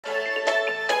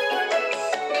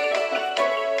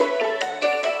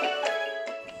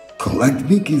Collect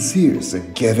Mickey's ears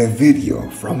and get a video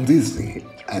from Disney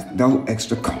at no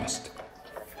extra cost.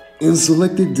 In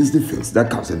selected Disney films that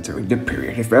comes during the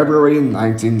period of February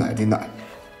 1999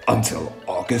 until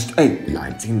August 8,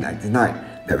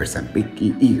 1999, there is a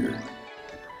Mickey ear.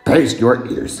 Paste your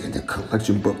ears in the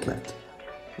collection booklet.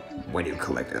 When you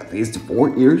collect at least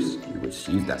 4 ears, you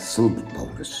receive that silver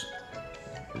bonus.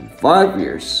 In 5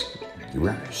 years, you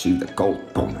will receive the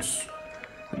gold bonus.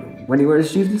 When you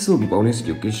receive the silver bonus,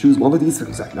 you can choose one of these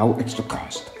things at no extra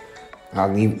cost.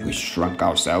 Honey, we shrunk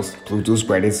ourselves, Pluto's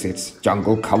greatest hits,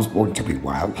 Jungle Comes Born to be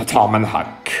Wild, Tom and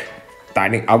Huck,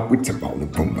 Dining Out with Timon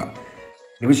and Pumbaa.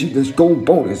 To receive this gold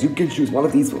bonus, you can choose one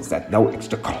of these films at no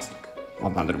extra cost.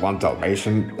 101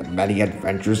 Dalmatian, The Many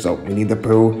Adventures of Winnie the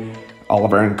Pooh,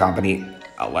 Oliver and Company,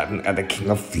 Aladdin and the King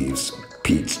of Thieves,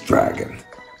 Pete's Dragon.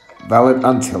 Valid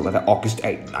until August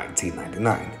 8,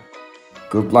 1999.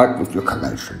 Good luck with your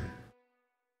collection.